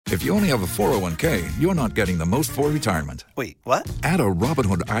If you only have a 401k, you're not getting the most for retirement. Wait, what? Add a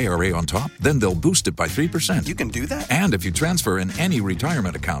Robinhood IRA on top, then they'll boost it by 3%. You can do that? And if you transfer in any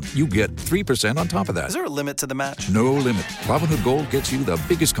retirement account, you get 3% on top of that. Is there a limit to the match? No limit. Robinhood Gold gets you the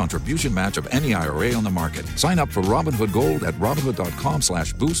biggest contribution match of any IRA on the market. Sign up for Robinhood Gold at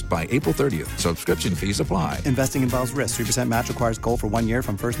Robinhood.com/boost by April 30th. Subscription fees apply. Investing involves risk. 3% match requires gold for 1 year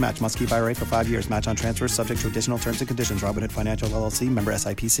from first match. Must keep IRA for 5 years. Match on transfers subject to additional terms and conditions. Robinhood Financial LLC, member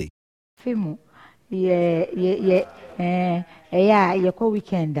SIPC. Fimu,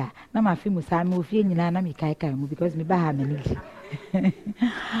 weekend. Na ma fimu sa me ofie nyina na me kai mu because me ba ha me nigi.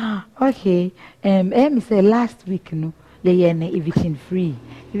 Okay, me say last week no, eviction free.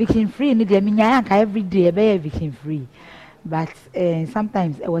 Eviction free ni dey me nya every day be eviction free. But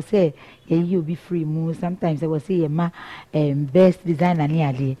sometimes I will say you be free mu, sometimes I will say best designer ni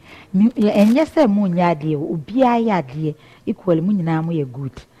ade. Enye say mu nya ade obi aye ade equal mu nyina mu ye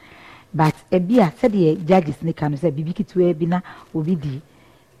good. But ebia said the judges ne can say bibi kitwe bi na obi di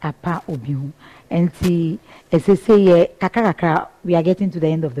apa obi hu. Enti say kakaka we are getting to the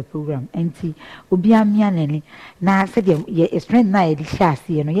end of the program. Enti obi amia nene na said ye strength na e di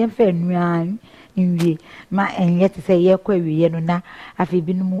shase no ye fa nuan nwie ma enye te say ye kwa wie no na afi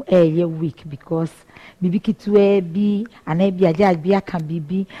bi no mu ye week because bibi kitwe bi ana bi aja bi aka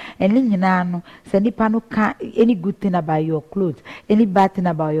bibi eni nyina no se nipa no ka any good thing about your clothes, any bad thing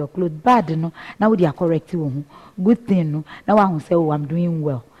about your clothes, bad no na we dey correct wo hu, good thing no na wa hu say oh I'm doing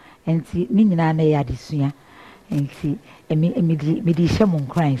well. Enti ni nyina na ya desua enti me di hye mo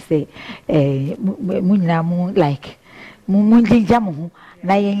nkran say mu nyina mu like mu jinja mo hu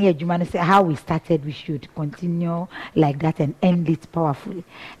na yen ye adwuma no say how we started we should continue like that and end it powerfully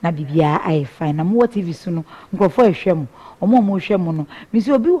na bibia I fine na mo TV so no nkofo ehwe mo omo hwe mo no me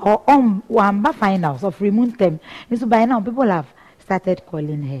say obi on wamba finals of remuntem so by now people have started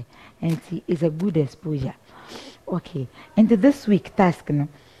calling her and it's a good exposure. Okay, into this week task no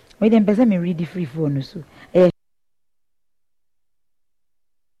we dem pese me read the free phone so me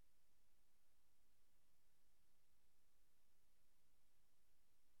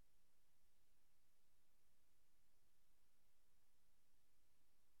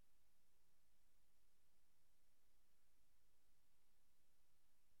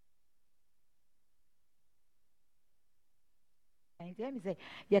say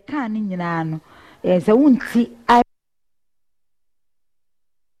you can nyina no say wunti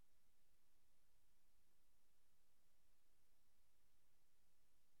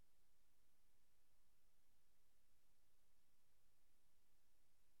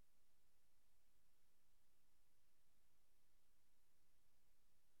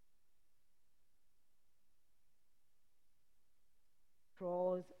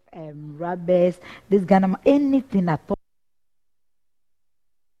straws, rubbers, this Ghana, anything at all.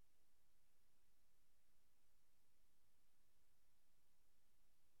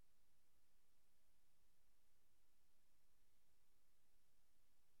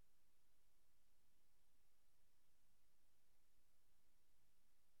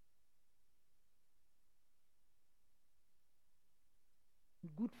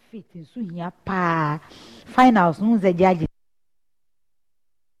 Good fit in so here pa finals no ze judge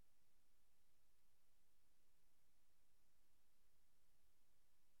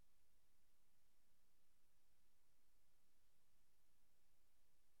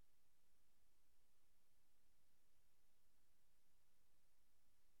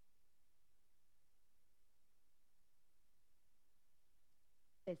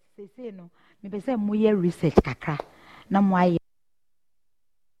say no me be say mo ye research kakra na mo aye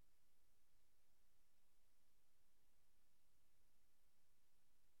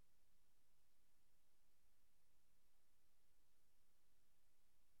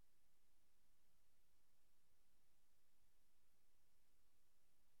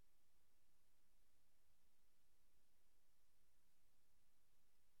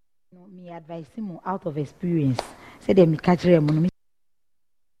no me advise him out of experience say dem catch them no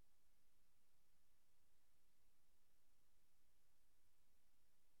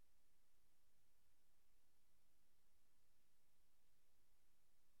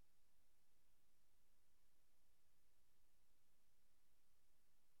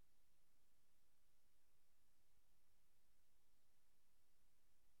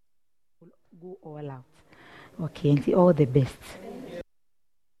go all out. Okay, and all the best.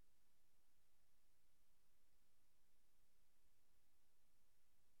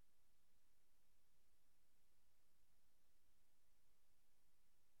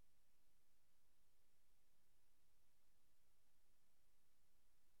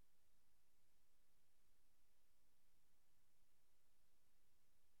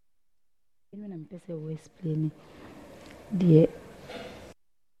 When I'm person will explain the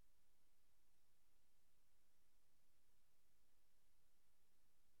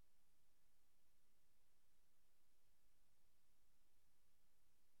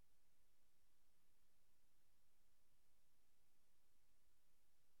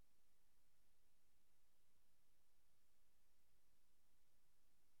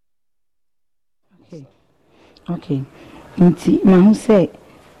okay. Okay. Nti mahu say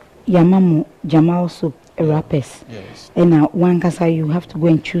yamamu Jamal soap wrappers. Yes. And now one kasa you have to go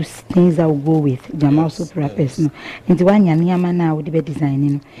and choose things that will go with Jamal soap wrappers. No. Nti one yama now with the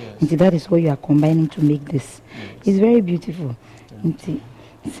designing. Nti that is what you are combining to make this. It's very beautiful. Nti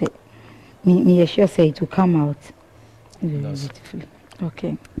say me sure say it will come out very beautifully.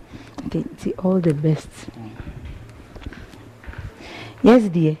 Okay. Okay. Nti all the best. Yes,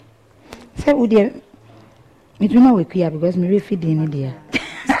 dear. Say would dear. Me do not work here because me refeed in there.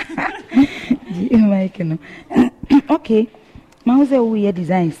 Okay. My say we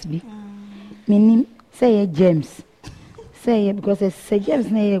designs be. Meaning say gems. Say because say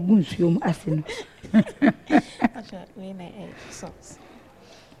gems na ye gunsuom asino. We na socks.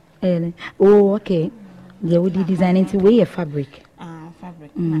 Oh, okay. Yeah, we design into way fabric.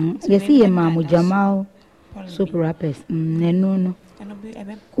 Fabric. Yes, see Mamu Jamal soap wrappers. No.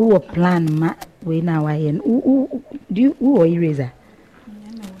 Who plan ma we now I who do you who eraser?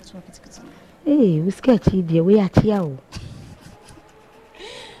 Hey, we sketchy dear we are here.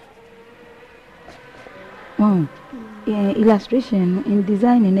 Illustration in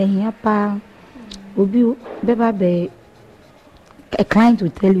designing here pa will be beba be a client will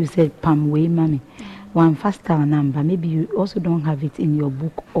tell you say Pam way mommy one faster number maybe you also don't have it in your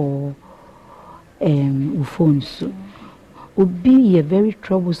book or phone so obi a very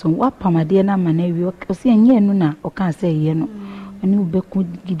troublesome what pamade na mana wi o se enye no na o kan say ye no ani obeku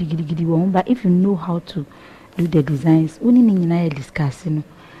gidi won but if you know how to do the designs oni ni nyina ya discuss no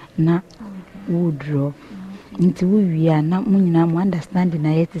na wo draw nti wo wi na mo nyina mo understand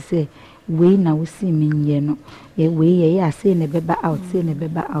na yet say we na wo see me nye no ye we ye ya say na beba out say na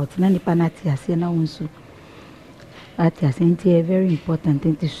beba out na nipa na ti ase na wonso ati ase nti very important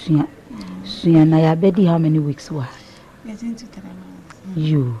nti suya na ya bedi how many weeks wa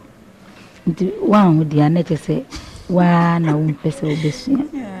you one with the nature say one na one person obesua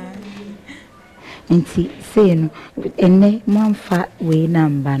nti say no ene manfa we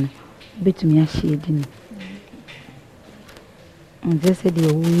number no betumi a shade ni nti say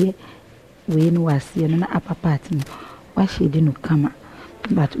the we no wase no na upper part no wa shade no kama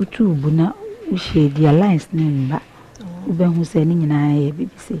but utu bu na u shade the lines no mba ubehu say ni nyina ye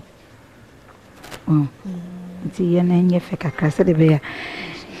bibi say nti ye na nye fe kakra se de be ya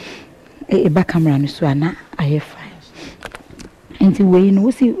e ba camera no so ana aye fine nti we no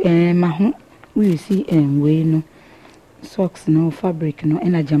si maho we see we no socks no fabric no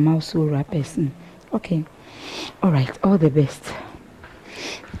and a Jamal so wrappers no. Okay, all right, all the best.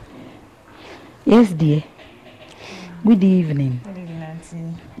 Yes dear, good evening.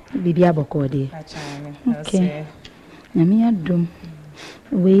 Bibi aboko dear. Okay, nami Adom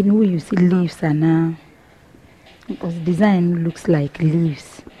we no you see leaves and because design looks like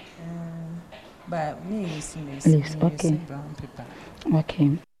leaves. But me is Leaves, okay. Brown paper.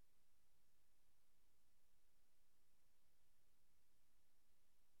 Okay.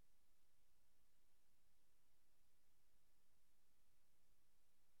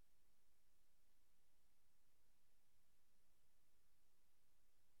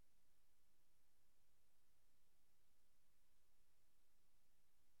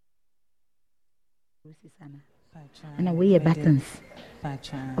 And away buttons.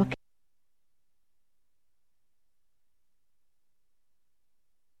 Okay.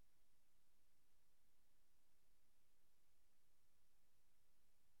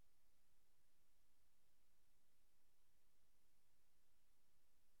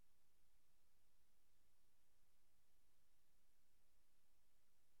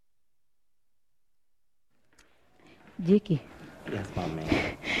 JK. Yes, mommy.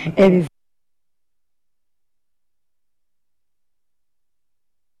 Every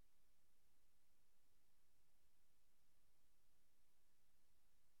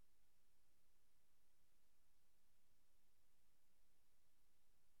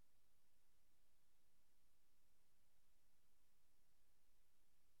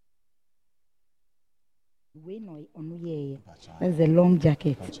way no on ye. That's a long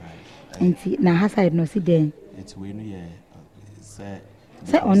jacket. And see now has I no see then. It's when we say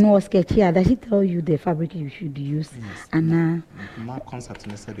Say on no sketch here, does she tell you the fabric you should use? Yes. And My concept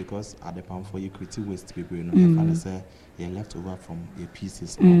is because at the palm for you create waste people, you know, and say you left over from your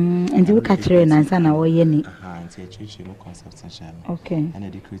pieces. and you catch her and answer now, any. And it's no concept and share. Okay.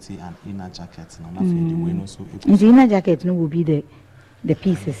 And they create an inner jacket, and nothing the way no so. And the inner jacket no will be the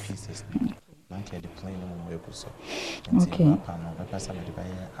pieces. Pieces. Don't care the plain one so. Okay. The person with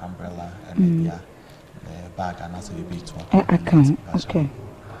the umbrella and the bag and also the beach one. Account. Okay.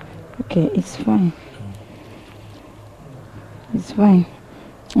 Okay, it's fine. It's fine.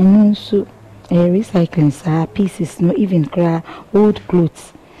 And also, recycling pieces, no even cry old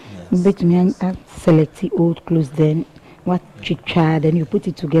clothes. But me select the old clothes, then what chicha, then you put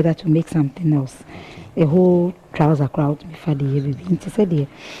it together to make something else. A whole trouser crowd before the year begin. She said,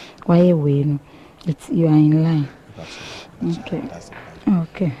 why away? No, it's you are in line. Okay.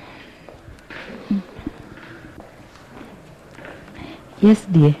 Okay. Yes,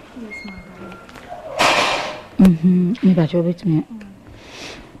 dear. Me but you with me.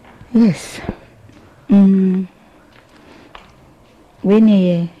 Yes. When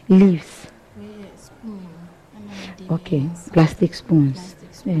you leaves. Okay, plastic spoons.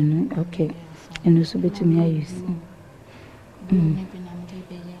 Okay. And also between me I use.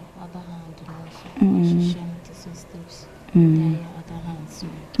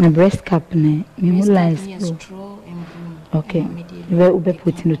 My breast cup ne. Me lines. Okay. We be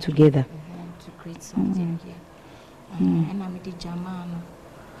putting it together. To create something here. And I'm the Jamano.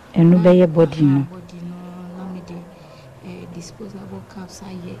 And no be your body no. Disposable cups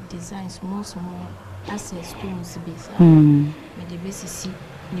are designs more as a stones base. But the basis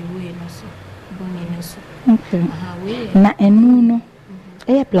ni way no so. Okay. Na enu no.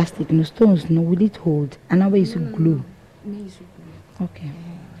 Air plastic no stones no will it hold and how is it glue? Okay.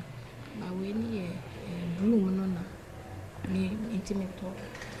 But when glue no na me intimate talk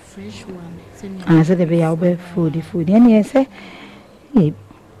fresh one. I said the be our food. And yes,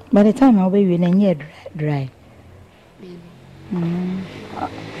 by the time I'll be in dry.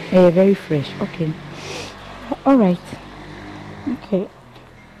 Very fresh. Okay. All right. Okay.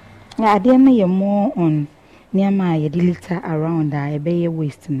 I didn't know more on near my litter around I be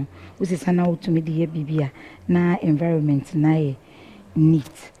waste no. Which is an out to me the BBA na environment na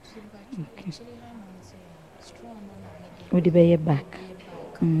neat. Okay. Would the be back?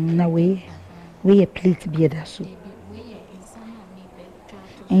 Na we a plate be that so.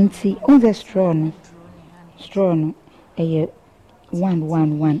 And see on the straw no a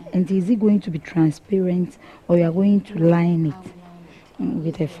 1 and is it going to be transparent or you are going to line it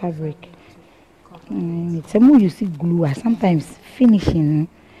with a fabric? It's a more you see glue sometimes finishing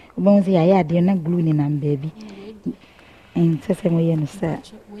but say I had not glue in and baby and say you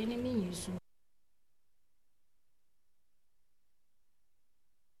understand.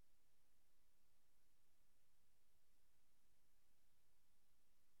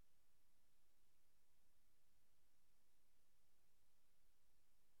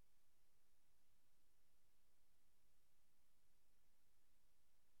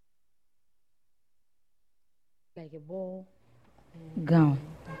 Like a ball gown.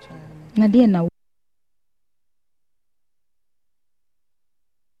 Nadia now.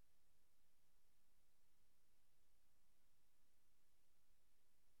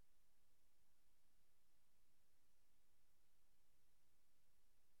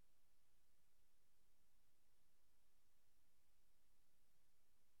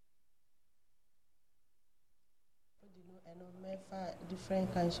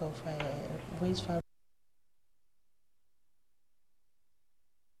 Different kinds of waste fabric.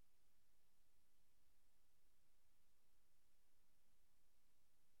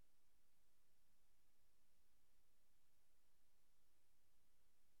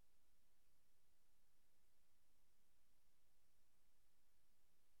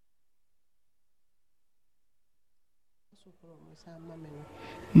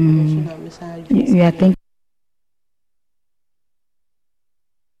 You are thinking.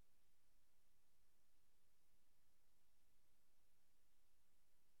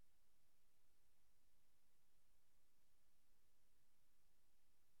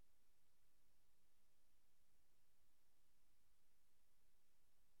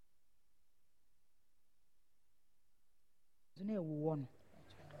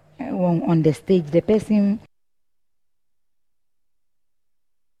 On the stage, the person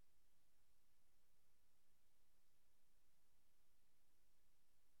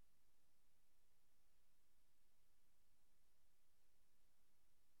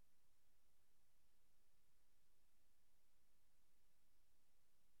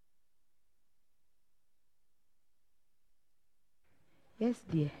Yes,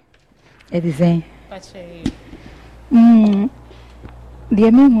 dear. It is saying.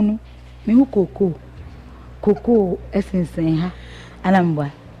 Dear me, me cocoa essence in her, and I'm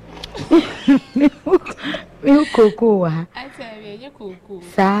what? Me cocoa, I tell you, cocoa.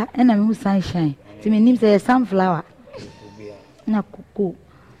 Sir, and I'm sunshine. To me, names a sunflower. Na cocoa.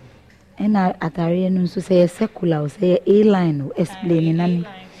 And I at a real so say a secular, say a line, explaining.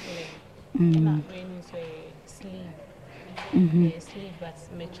 Sleeve, but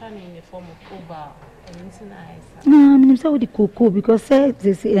me trying in the form of oval and it's nice. No, I mean, so the cocoa because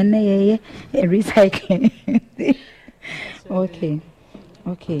this is a recycling.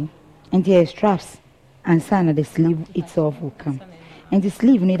 Okay. And the straps and sun of the sleeve itself will come. And the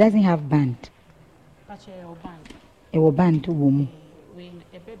sleeve, it doesn't have band. It will band to woman.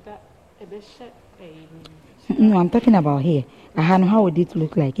 No, I'm talking about here. How would it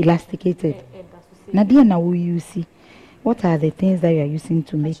look like? Elasticated. Nadia, now will you see? What are the things that you are using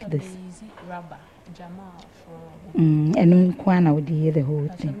to make this? Rubber, jama and then Kwana would hear the whole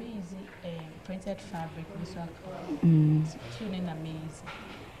thing. Printed fabric, tuning amazing.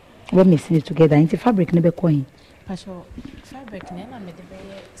 What mixing it together into fabric never coin. Pasho fabric, then I made the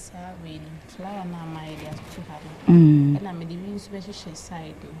very sour flower now my ideas to have. And I made the means special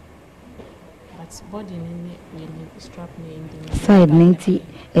side. But body in it strap me in the side 90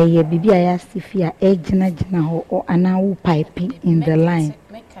 a year baby I asked if you are egg or an hour piping in the line.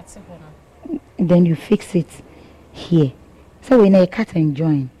 Then you fix it here. So when I cut and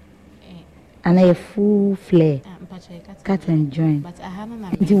join and a full flare cut and join. But I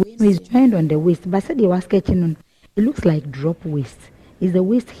haven't the waist is joined on the waist, but said you were sketching on it looks like drop waist. Is the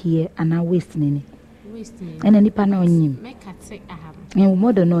waist here and our waist in it? And any pan on him. Make cut say I have and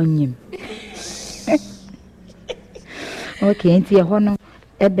more than on him. Okay, and your honor,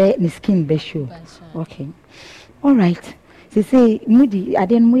 a bed the skin be sure. Okay, all right. They say, Moody, I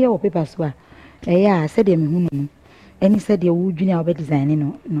didn't wear papers. Yeah, I said, and he said, you would junior be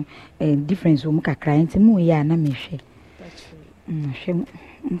designing no difference. Muka crying to me, yeah, na me shame.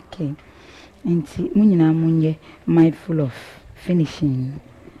 Okay, and see, Munina Munye, mindful of finishing.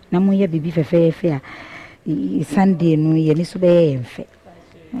 Namuya baby fair. Sunday, no, ye so be.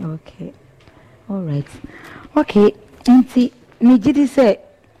 Okay, all right. Okay. Nti me gidi say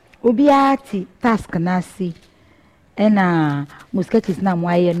obiati task na si ena musketis na mo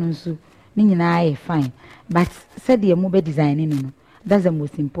aye no nso ni nyina aye fine but said ye mo be designing no that's the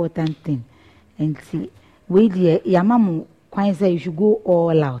most important thing. Nti we dey yamamu kwan say you should go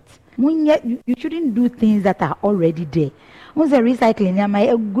all out. You shouldn't do things that are already there. Once recycling yama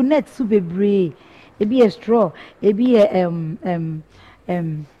e gunet su bebre e be a straw e be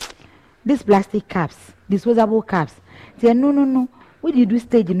these plastic caps, disposable caps. Say no. What do you do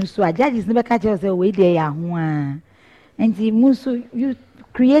stage in so a judge is never catch us away there. And you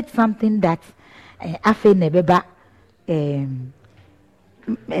create something that afe nebeba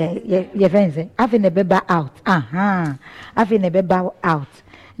your friends afe nebeba out. Afe nebeba out.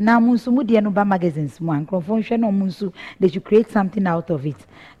 Now Munsu Mudia no magazines one confusion or Munsu they should create something out of it.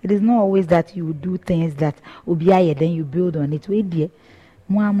 It is not always that you do things that obiaye then you build on it. We dear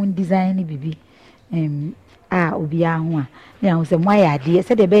Muamun design bibi obia ho a na say why ade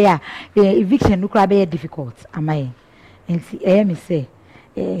say the be eviction no kra be difficult am I enti me say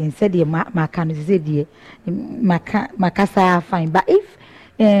said the maka no say the makasa fine but if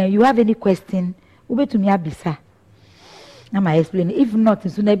you have any question ubetumi abisa na my explain if not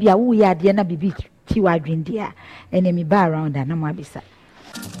so na bia wo ya ade na bibi chi wa dwen dia enemy ba around na mo abisa.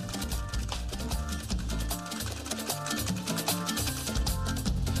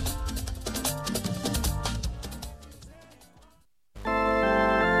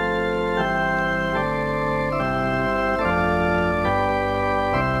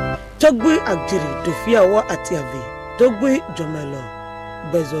 Togui Agjiri Dofia wa Atiave, Togui Jomelo,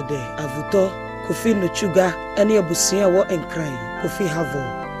 Bezode, Avuto, Kofi Nuchuga, any abusia wa Enkrai, Kofi Havo,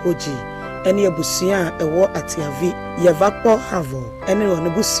 Hoji, any abusia wa Atiavi, Yavapo Havo, any one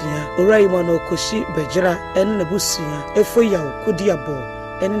abusia, Uraimano Koshi Bejra, any abusia, Efoya,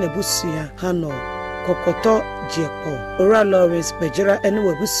 Kudiabo, any abusia, Hano, Kokoto, Jepo, Ora Lawrence Bejra, any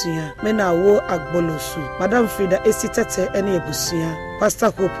abusia, Mena wo Agbolosu, Madame Frida Esitete, any abusia,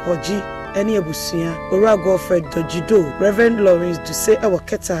 Pastor Hope Hoji, any abusia, Ora Godfred Dojido, Reverend Lawrence Duse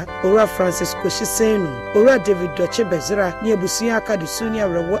Ewaketa, Ora Francis Koshisenu, Ora David Doche Bezra, ni abusia Kadisunia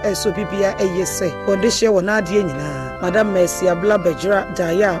Rewo Eso Bibia Eyese, Ondeshe Wanadie Nina, Madame Mercy Abla Bejra,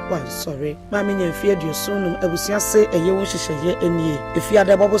 Daya, one sorry, Mammy Nyemfia Diosunu, abusia se Eyewo Shishaye Enye, if you had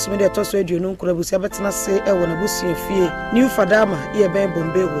a bubbles media toss radio, no Kurabusia Betana say Ewanabusia Fie, New Fadama, Ebe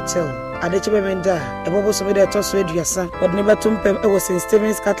Bombay Hotel. adechebe menda ebobo so me de to so aduasa wode ne beto mpem e wo St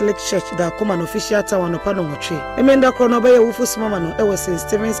Stephen's Catholic Church da koma no official town no pa no nwotwe emenda kro no be ye wufu smama no e wo St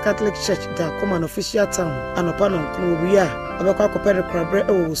Stephen's Catholic Church da koma no official town anopa no nkno obiya obekwa kopere krabre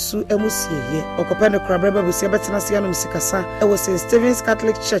e wo su emusieye okopere krabre babusi betena se anom sikasa e wo St Stephen's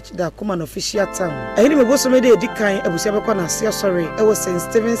Catholic Church da koma no official town ehini mebo so me de edikan abusi abekwa na se sorry e wo St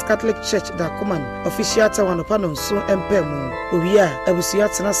Stephen's Catholic Church da koma no official town anopa no nso empemu obiya abusi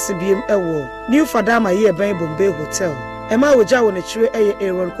atena se biem e wo New Fadama ye ben Bombay Hotel Emma woja wo ne chire eye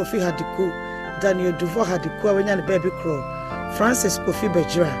Aaron Kofi Hadiko Daniel Duvo Hadiko awenya ne baby crow Francis Kofi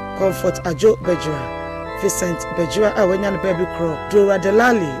Bejira Comfort Ajo Bejira Vincent Bejira awenya ne baby crow Dora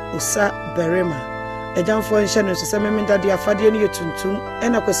Delali Usa Berema Ejamfo nhye no so memenda de afade ne yetuntum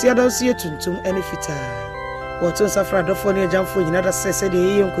ena kwasi adanso yetuntum ene fita woto safra dofo ne ejamfo nyina da sese de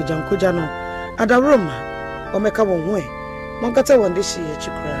yeye nkojankoja no adabroma omeka won ho e monkata wonde shi ye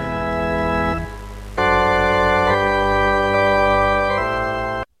chikra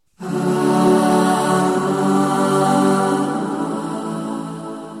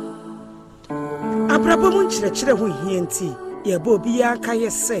Abrabomun chire ho hienti ye bo bia ka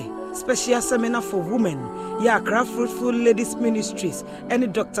yese special seminar for women ya Accra Fruitful Ladies Ministries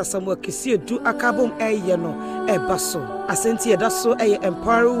and Dr. Samuel Kisiedu akabom eye no ebaso asenti edaso eye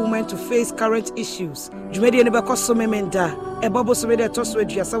empowering women to face current issues jumedi ne bekoso memenda ebobo so mede to so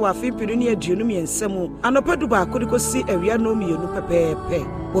aduasa wa afimpiru ne aduonu miensemu anopedu ba akodikosi awia no mienu pepepe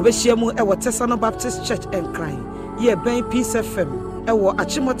obehyiamu e Wotesano Baptist Church Enkran ye ben Peace FM ewo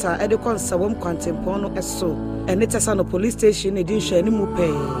achimota ede konsawom kwantempon no eso ene Tesano Police Station edin mu pe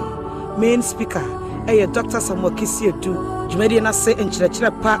main speaker Dr. Samuel Kisiedu jumedi na se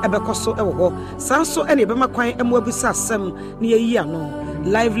enkyerɛkyerɛ pa ebekoso ewo ho sanso ene bema kwan emu abusa asem ne yi ano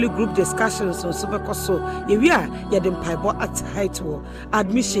lively group discussions on superkoso yewia yede mpaibo at height wo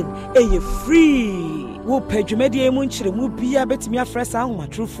admission free wo pejumedi emu nkyeremu bia betimi afresa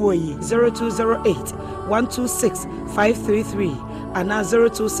ahomatrofo yi 0208 126 533 ana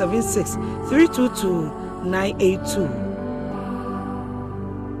 0276 322 982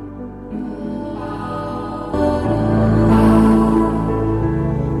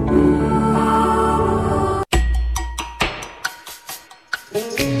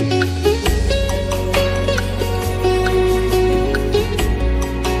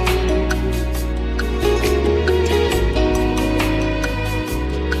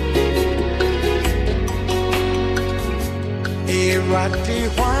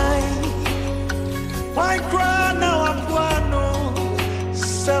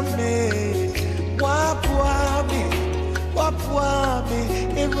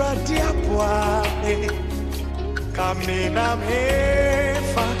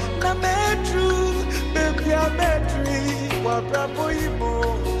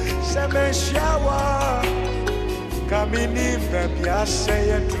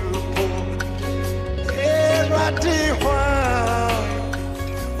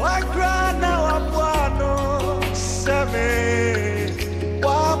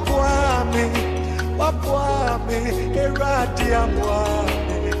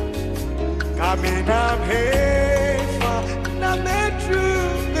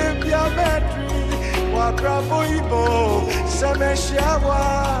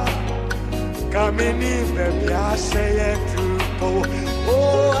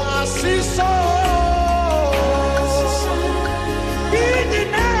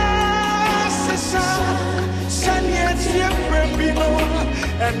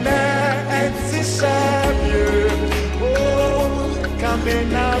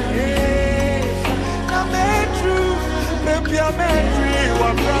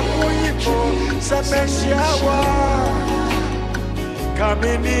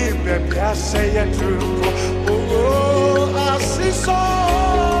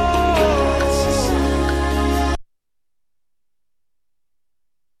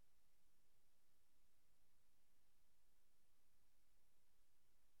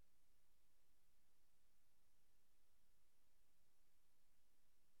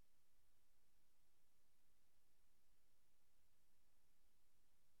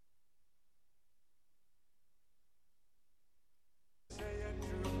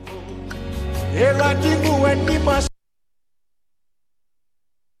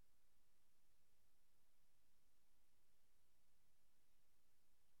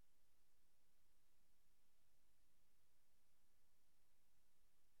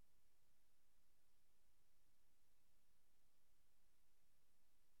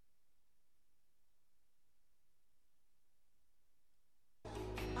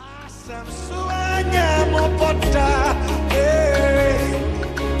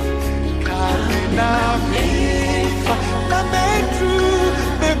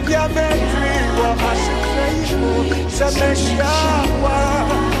 Semeshawa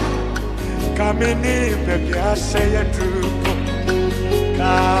Kamini baby I say a true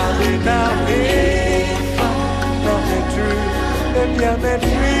Kamina me No me true Baby I'm a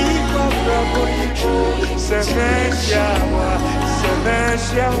dream of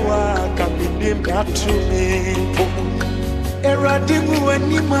Semeshawa Kamini to me Eradimu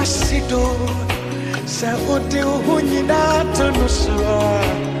eni masido Sa ote uhunina tonusua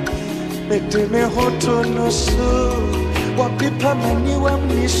Mete me hoto nusu Wapipa mani wa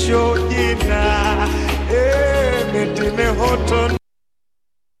mnisho jina Mete me hoto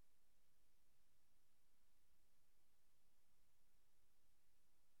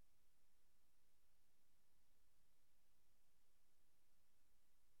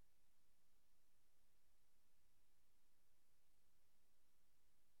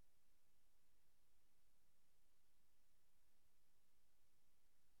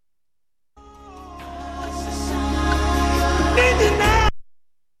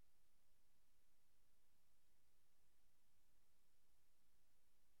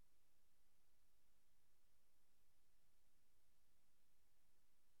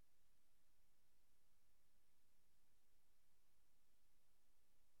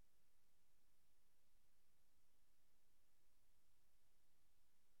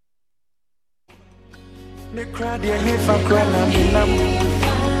Me cry the if I cry na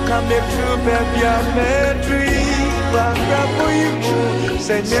me true baby I'm a dream Wanga you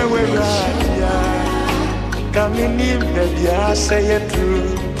say never radia Coming in baby I say it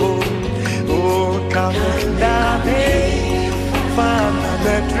true Oh coming down Fan I'm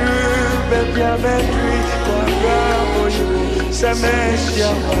a true baby I'm a dream Wanga you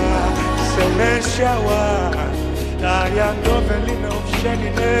Semeshawa I am noveling of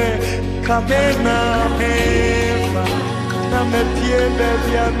Shanine, come in now, I'm a pie,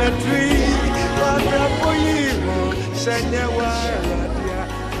 baby, I'm a tree, what for you, send your wire,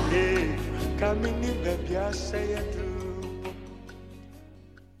 come in, baby, I say it true.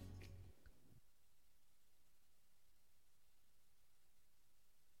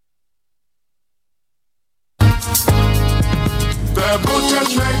 The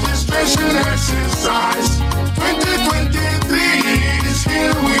voters registration exercise 2023 is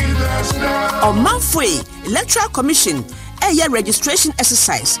here with us now. On Manfrey Electoral Commission, a year registration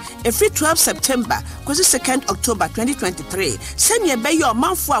exercise every 12 September, 2nd October 2023. Send your bay your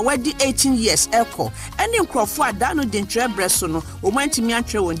Manfrey already 18 years echo. And in Crawford, Dano Dintre Bressono, who went to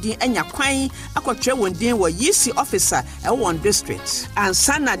Miantre Wondi and Yaquai, Aquatre Wondi were YC officer at one district. And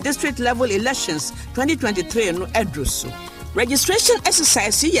Sana district level elections 2023 no Edrusu. Registration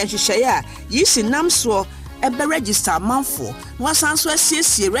exercise here Shaya, YC Namswo. Ebe register manfo no sanso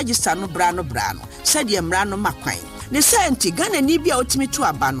asiesie register no brano said ye mrano makwan ne senti Ghana ni bia otimi to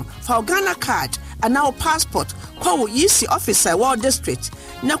aba no fa Ghana card and now passport kwa yisi officer world district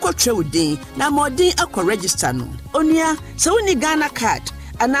na kwatwe udin na modin akọ register no onua se woni Ghana card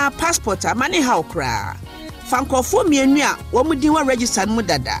and now passport amane ha okra fa nkofo mienu a wo mudin wa register no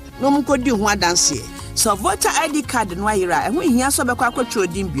dada no mkodi ho adanse. So voter ID card no ayira ehun hia so bekwa kwatwe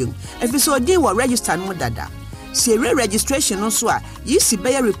odin biom efiso odin wo register no dada sere registration no so a yisi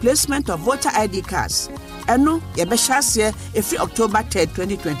be replacement of voter ID cards eno ye be hyase every October 3rd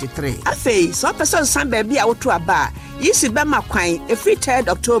 2023 afei so person san ba bia woto aba yisi be makwan every 3rd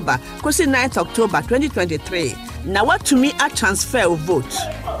October kosi 9th October 2023 na watumi a transfer of vote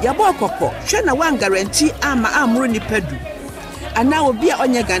yabo kokko hwe na wan guarantee ama amuru ni padu ana obi a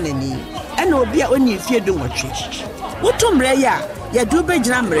onye Ganani ena obi a oni fie do nwotwe woto mre ya do be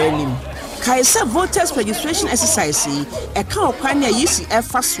gina mre nim kaisa voters registration exercise e ka okwan ya yisi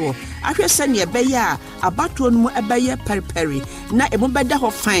efaso ahwe se ne ebe ya abato no ebe periperi na emu beda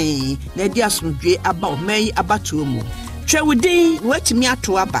ho fan na di asomdwe aba oman abato mu twewudi watimi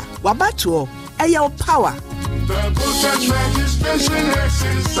ato aba wabato eya power. The voters registration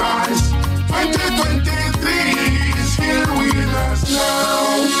exercise 2023 is here with us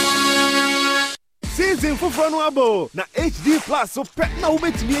now. Season for Abo na HD Plus so pet na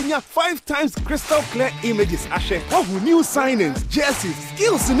ubetimi 5 times crystal clear images ashe. Wahu new signings, jerseys,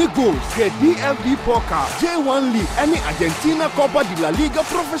 skills in the goals. Get DFB Poker, J1 League, any Argentina Copa de la Liga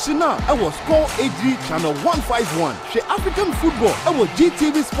Profesional. I was called HD Channel 151. She African football. I was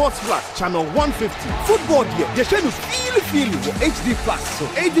GTV Sports Plus Channel 150. Football here. The channel feel with HD Plus. So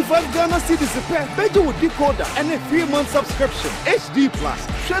 85 Ghana cedis a pair. Bejo with decoder and a 3-month subscription. HD Plus.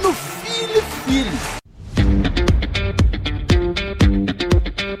 Channel feel.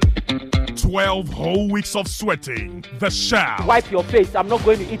 12 whole weeks of sweating, the shout. Wipe your face, I'm not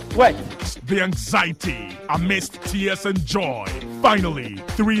going to eat sweat. The anxiety amidst tears and joy. Finally,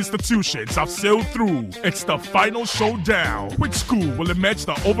 3 institutions have sailed through. It's the final showdown. Which school will emerge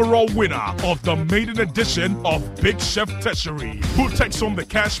the overall winner of the maiden edition of Big Chef Tertiary? Who takes home the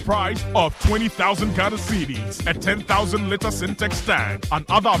cash prize of 20,000 Ghana cedis, a 10,000-liter Syntex tank, and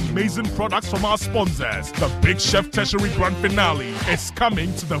other amazing products from our sponsors? The Big Chef Tertiary Grand Finale is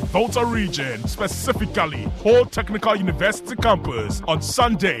coming to the Volta region, specifically Whole Technical University campus, on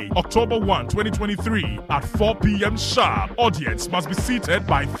Sunday, October 1, 2023 at 4 p.m. sharp. Audience must be seated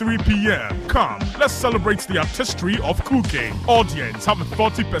by 3 p.m. Come, let's celebrate the artistry of cooking. Audience have a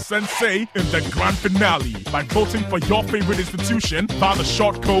 40% say in the grand finale by voting for your favorite institution via the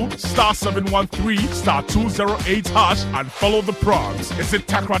short code *713*208# and follow the prompts. Is it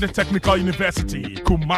Takrady Technical University, Kumasi?